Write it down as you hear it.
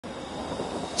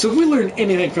So if we learn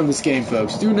anything from this game,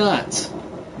 folks, do not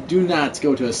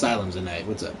go to asylums at night.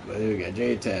 What's up? Here we go,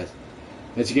 Jay Taz.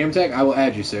 That's your game tag? I will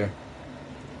add you, sir.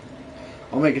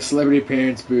 I'll make a celebrity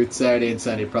appearance booth Saturday and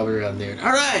Sunday, probably around noon.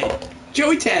 Alright!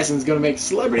 Joey Tassin's going to make a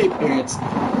celebrity appearance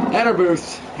at our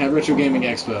booth at Retro Gaming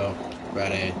Expo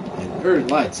Friday, or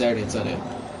live Saturday and Sunday.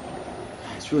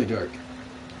 It's really dark.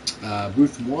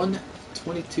 Booth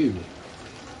 122.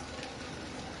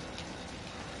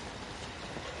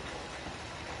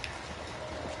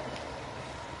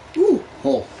 Ooh,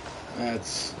 hole.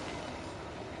 That's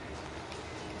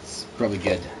probably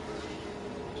good.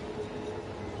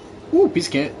 Ooh, piece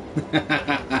of candy.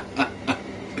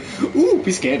 Ooh,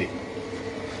 piece of candy.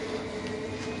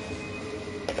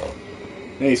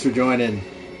 Thanks for joining,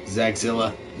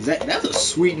 Zagzilla. That's a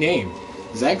sweet name.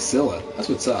 Zagzilla. That's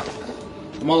what's up.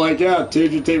 I'm all like, yeah,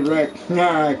 TGT Rick.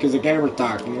 Because the camera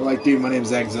talk. And you're like, dude, my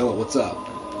name's Zagzilla. What's up?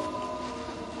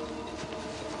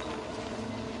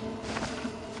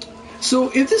 So,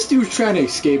 if this dude's trying to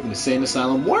escape an insane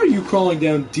asylum, why are you crawling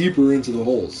down deeper into the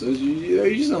holes?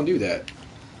 You just don't do that.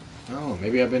 I don't know.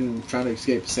 Maybe I've been trying to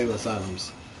escape insane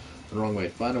asylums the wrong way.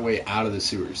 Find a way out of the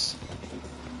sewers.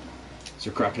 Is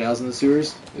there crocodiles in the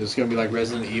sewers? Is this going to be like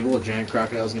Resident Evil? A giant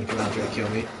crocodile's going to come out and try to kill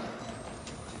me?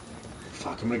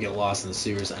 Fuck, I'm going to get lost in the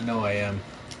sewers. I know I am.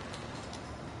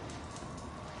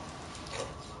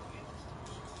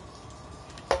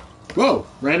 Whoa!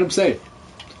 Random save.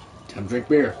 Time to drink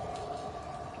beer.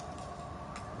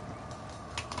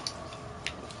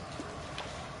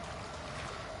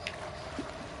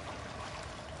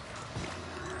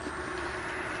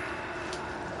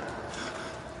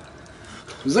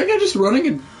 Was that guy just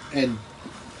running and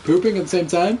pooping at the same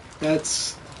time?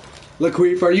 That's... Look,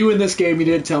 Queef, are you in this game? You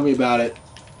didn't tell me about it.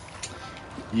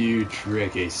 You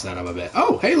tricky son of a bitch.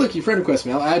 Oh, hey, look, you friend request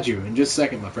me. I'll add you in just a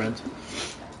second, my friend.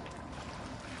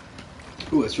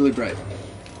 Ooh, it's really bright.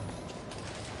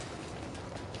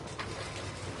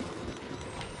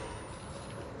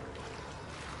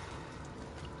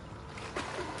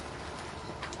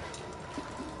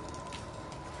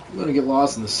 I'm gonna get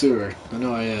lost in the sewer. I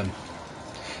know I am.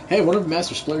 Hey, one of the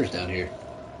Master Splinters down here.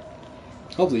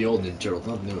 Hopefully the old Ninja Turtles,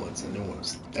 not the new ones. The new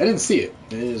ones. I didn't see it.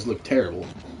 It just looked terrible.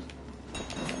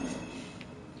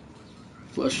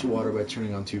 Flush the water by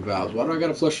turning on 2 valves. Why do I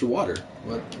gotta flush the water?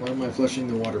 What am I flushing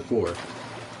the water for?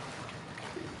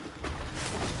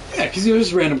 Yeah, because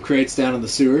there's random crates down in the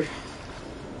sewer.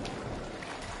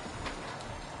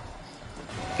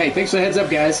 Hey, thanks for the heads up,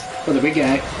 guys. For the big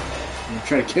guy. You're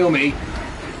trying to kill me.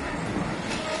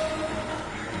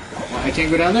 I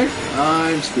can't go down there?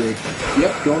 I'm screwed.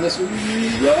 Yep, going this way. Run!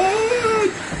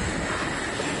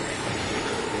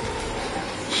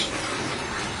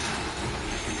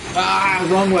 Ah,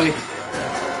 wrong way.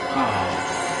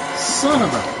 Oh, son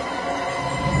of a...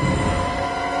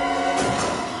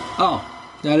 Oh,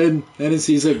 I didn't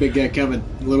see that big guy coming.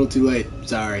 A little too late.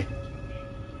 Sorry.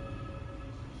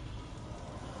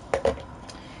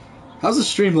 How's the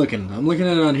stream looking? I'm looking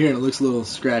at it on here and it looks a little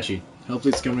scratchy.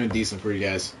 Hopefully it's coming in decent for you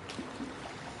guys.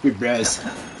 We bros.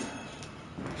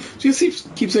 Just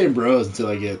keep saying bros until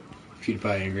I get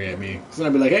PewDiePie angry at me. Because then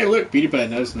I'll be like, hey, look, PewDiePie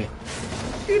noticed me.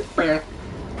 Alright,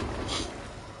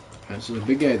 so there's a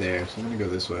big guy there, so I'm going to go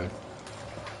this way.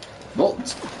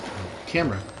 Bolt.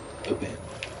 Camera. Open.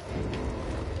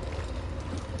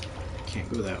 Can't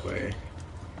go that way.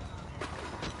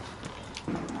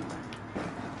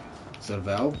 Is that a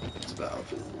valve? It's a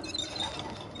valve.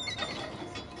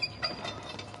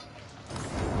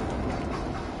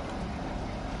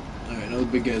 Alright, I know the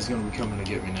big guy's gonna be coming to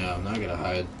get me now. Now I gotta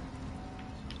hide.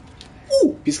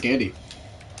 Ooh! Piece of candy.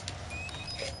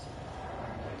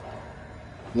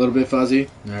 A little bit fuzzy?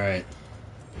 Alright.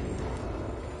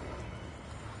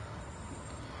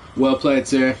 Well played,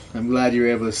 sir. I'm glad you were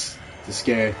able to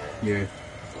scare your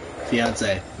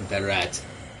fiance with that rat.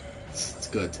 It's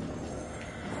good.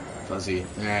 Fuzzy.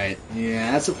 Alright.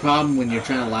 Yeah, that's a problem when you're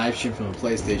trying to live stream from a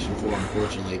PlayStation 4,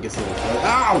 unfortunately. It gets a little fuzzy.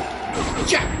 Ow!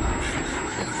 Jack!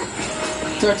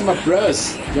 Talk to my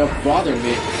bros. You're bothering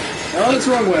me. Oh, that's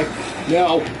the wrong way.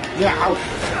 No. No.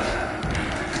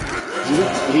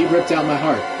 He ripped out my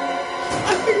heart.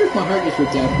 I figured if my heart gets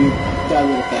ripped out, it'd die a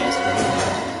little faster.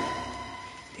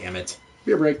 Damn it.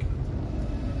 Beer break.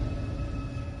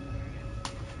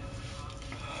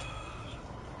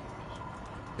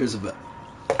 Here's a bit.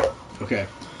 Okay.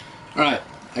 Alright.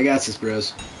 I got this,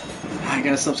 bros. I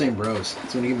gotta stop saying bros.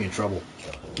 It's gonna get me in trouble.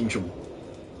 Get me in trouble.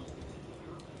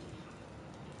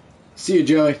 See you,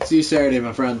 Joey. See you Saturday,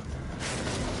 my friend.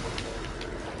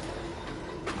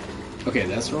 Okay,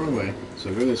 that's the wrong way.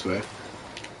 So go this way.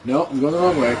 No, I'm going the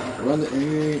wrong way. Run the...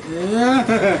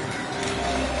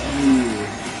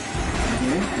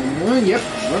 running? Yep,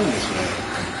 running this way.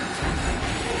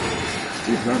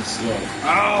 Dude, run slow.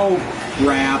 Oh,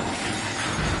 crap.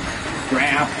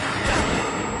 Crap.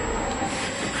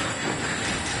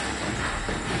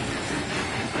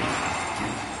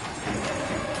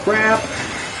 Crap.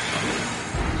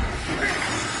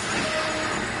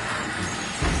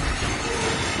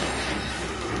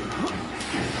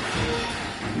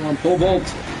 Come on, pole vault.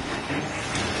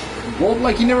 Vault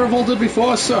like you never vaulted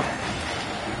before, sir.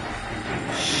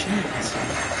 Shit.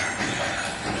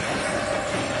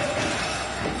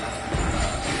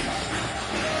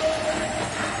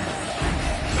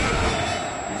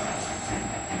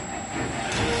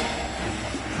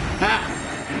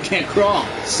 Ha! Can't crawl,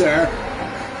 sir.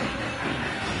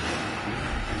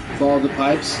 Follow the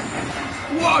pipes.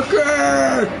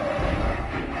 Walker!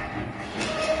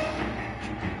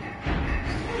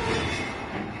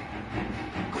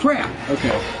 Crap!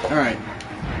 Okay, alright.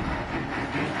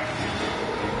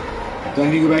 Do I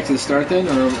need to go back to the start then,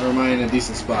 or am I in a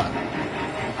decent spot?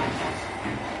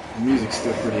 The music's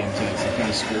still pretty intense. I'm kind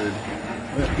of screwed.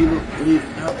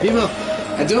 People,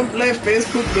 I don't play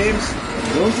Facebook games.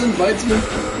 Don't invite me.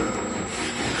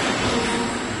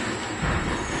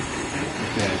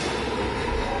 Okay.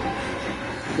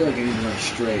 I feel like I need to run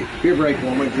straight. Beer break,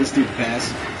 one wait for this dude to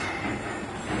pass.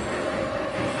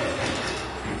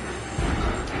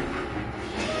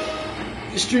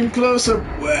 Stream closer.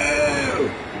 Whoa!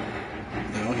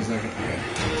 No, he's not gonna. Okay.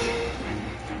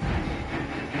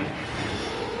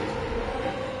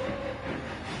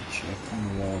 Check on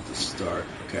the wall to start.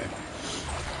 Okay.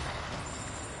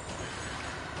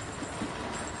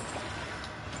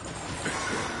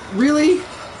 Really?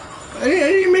 I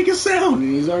didn't make a sound,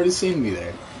 and he's already seen me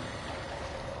there.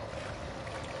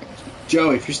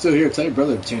 Joey, if you're still here, tell your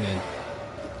brother to tune in.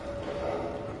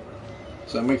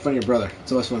 So I make fun of your brother.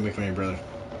 It's always fun to make fun of your brother.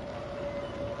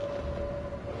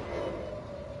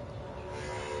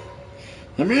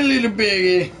 I'm a little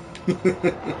piggy.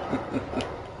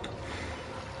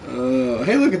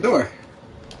 Hey, look, a door.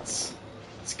 It's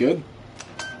good.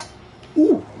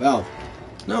 Ooh, valve.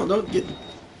 No, don't get.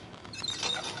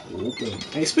 Open.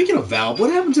 Hey, speaking of valve,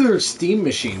 what happened to their steam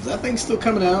machines? That thing's still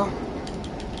coming out.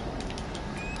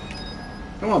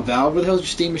 Come on, Valve. Where the hell's your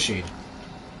steam machine?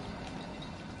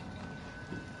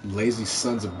 Lazy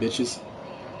sons of bitches.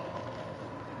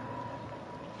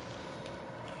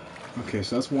 Okay,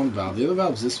 so that's one valve. The other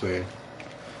valve's this way.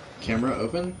 Camera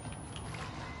open.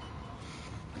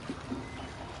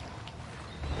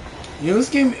 You know, this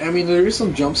game, I mean, there is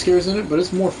some jump scares in it, but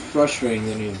it's more frustrating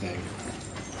than anything.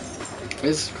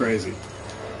 It's crazy.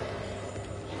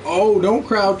 Oh, don't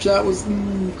crouch. That was...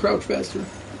 crouch faster.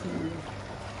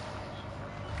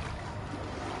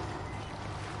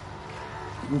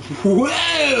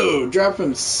 Whoa! Dropped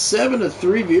from 7 to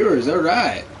 3 viewers.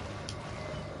 Alright.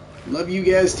 Love you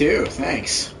guys too.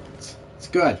 Thanks. It's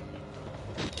good.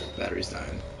 Battery's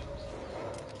dying.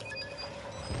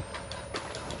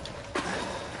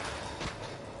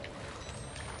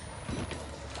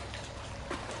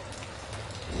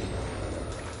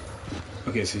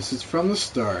 Okay, so this is from the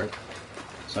start.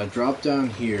 So I drop down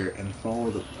here and follow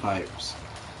the pipes.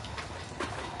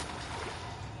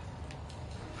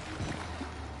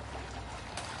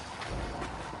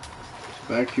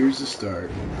 So back here's the start.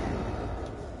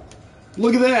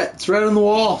 Look at that! It's right on the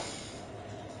wall.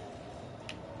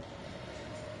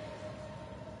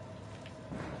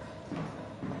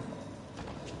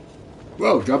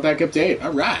 Whoa, drop back up to 8.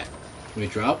 Alright. We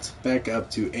dropped back up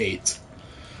to 8.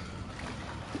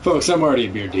 Folks, I'm already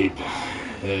a beer deep.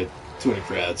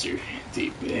 24 ounce are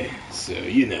deep, so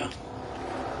you know.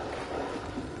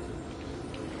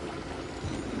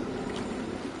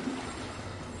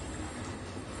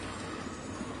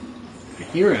 I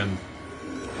hear him,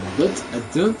 but I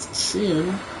don't see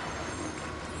him.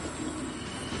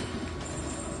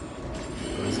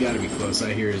 Oh, he's got to be close.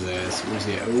 I hear his ass. Where's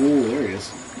he at? Oh, there he is.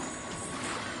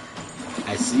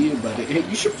 I see you, buddy. Hey,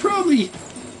 you should probably...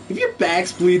 If your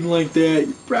back's bleeding like that,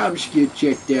 you probably should get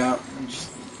checked out.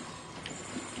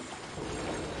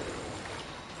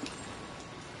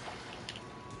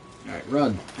 Alright,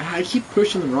 run. I keep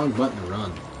pushing the wrong button to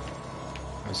run.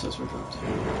 Alright, so that's what I'm up to.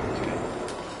 Okay.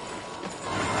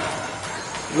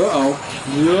 Uh-oh.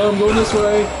 Yeah, I'm going this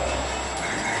way.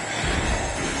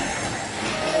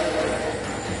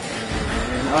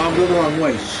 Oh, I'm going the wrong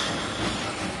way.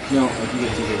 No, I can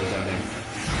get to here without him.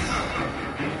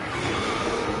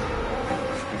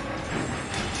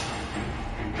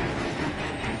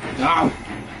 Oh,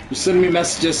 you're sending me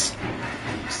messages.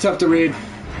 It's tough to read.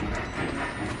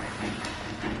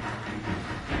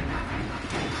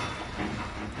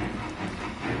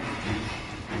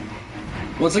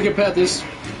 Once I get past this,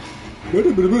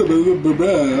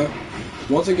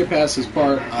 Once I get past this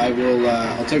part, I will.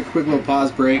 I'll take a quick little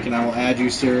pause break, and I will add you,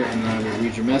 sir, and then I will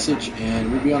read your message,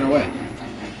 and we'll be on our way.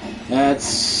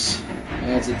 That's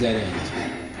a dead end.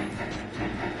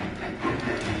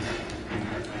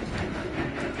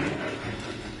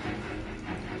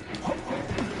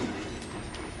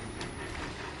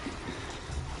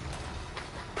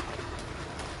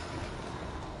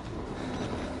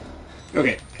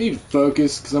 Okay, I need to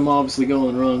focus because I'm obviously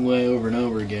going the wrong way over and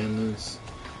over again. It's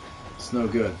no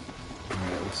good.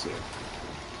 Alright, let's see.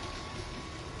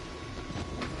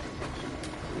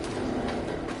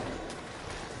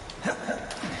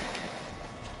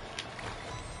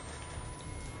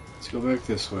 Let's go back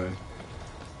this way.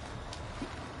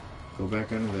 Go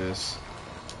back under this.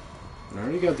 And I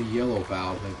already got the yellow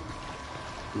valve, I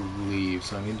believe,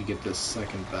 so I need to get this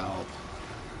second valve.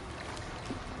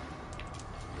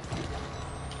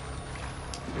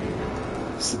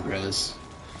 It's the res.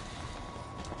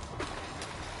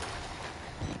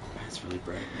 It's really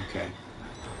bright. Okay.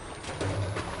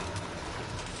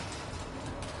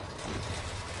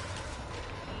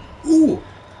 Ooh!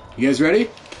 You guys ready?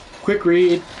 Quick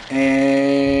read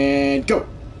and go!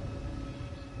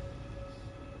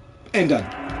 And done.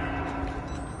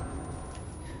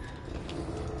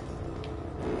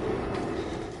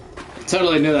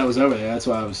 Totally knew that was over there. That's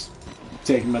why I was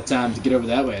taking my time to get over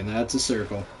that way, and that's a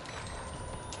circle.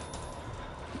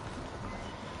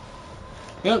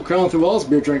 Yep, crawling through walls,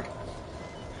 beer drink.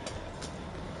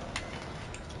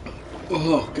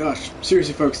 Oh, gosh.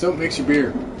 Seriously, folks, don't mix your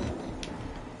beer.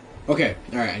 Okay,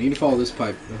 alright, I need to follow this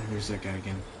pipe. Oh, there's that guy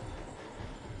again.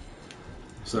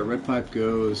 So that red pipe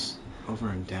goes over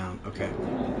and down. Okay.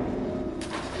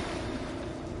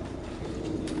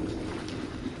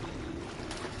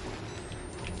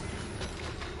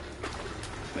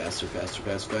 Faster, faster,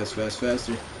 faster, faster, faster,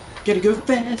 faster. Gotta go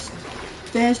fast.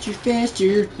 Faster,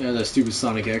 faster. Yeah, that stupid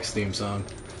Sonic X theme song.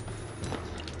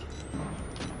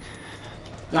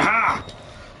 Aha!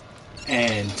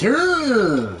 And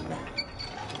turn!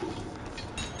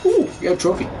 Ooh, we got a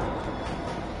trophy.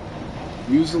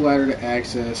 Use the ladder to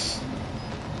access.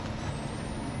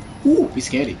 Ooh, piece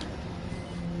of candy.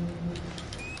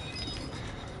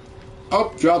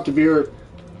 Oh, dropped a beer.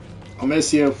 I'll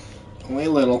miss you. Only a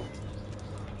little.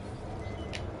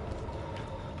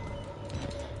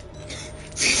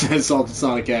 Insulted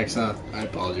Sonic X, huh? I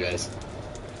apologize.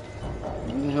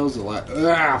 Where the hell's the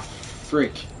ladder? Ah,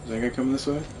 frick. Is that guy coming this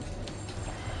way?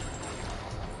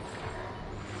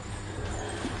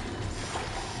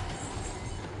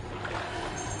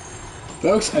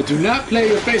 Folks, I do not play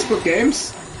your Facebook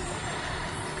games.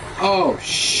 Oh,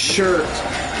 shirt.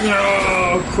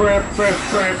 Oh, crap, crap,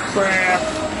 crap, crap.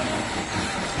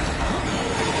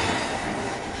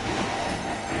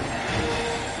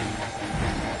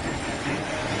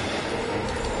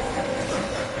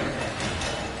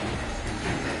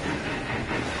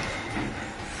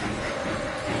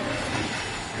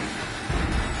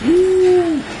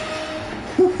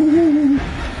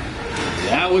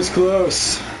 That was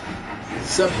close.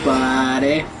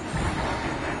 Somebody.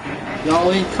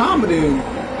 Y'all ain't commenting.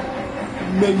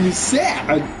 Make me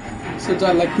sad.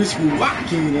 Sometimes like Christopher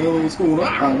Walken. I don't know what's going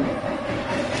on.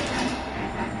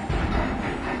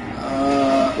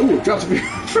 Ooh, dropped a beer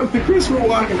from the Christopher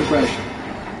Walken impression.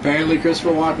 Apparently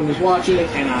Christopher Walken was watching it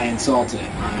and I insulted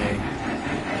him. I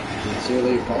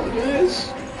sincerely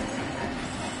apologize.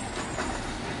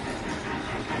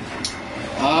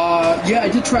 Yeah, I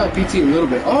did try out PT a little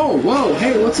bit. Oh, whoa,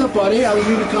 hey, what's up, buddy? I was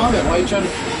reading a comment. Why are you trying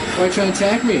to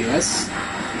attack me? That's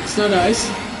not nice.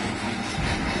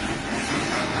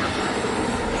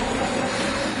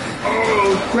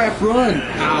 Oh, crap, run.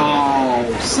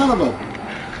 Ow, son of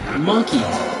a monkey.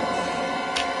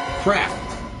 Crap.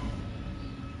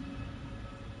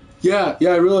 Yeah,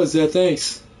 I realized that.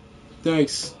 Thanks.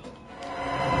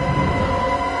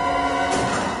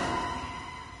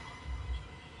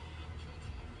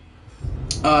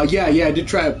 Yeah, I did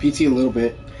try PT a little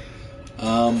bit.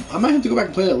 I might have to go back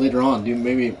and play that later on, dude.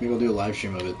 Maybe I'll do a live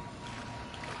stream of it.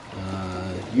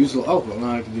 Well,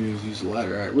 now I can do is use the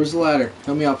ladder. Alright, where's the ladder?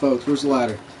 Help me out, folks. Where's the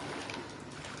ladder?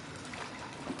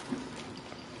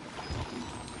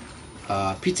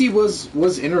 PT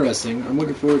was interesting. I'm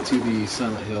looking forward to the new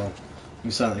Silent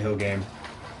Hill game.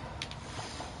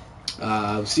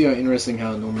 We'll see how interesting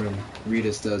how Norman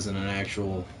Reedus does in an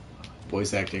actual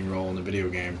voice acting role in the video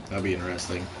game. That'll be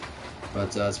interesting.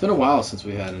 But it's been a while since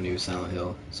we had a new Silent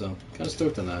Hill, so kind of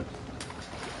stoked on that.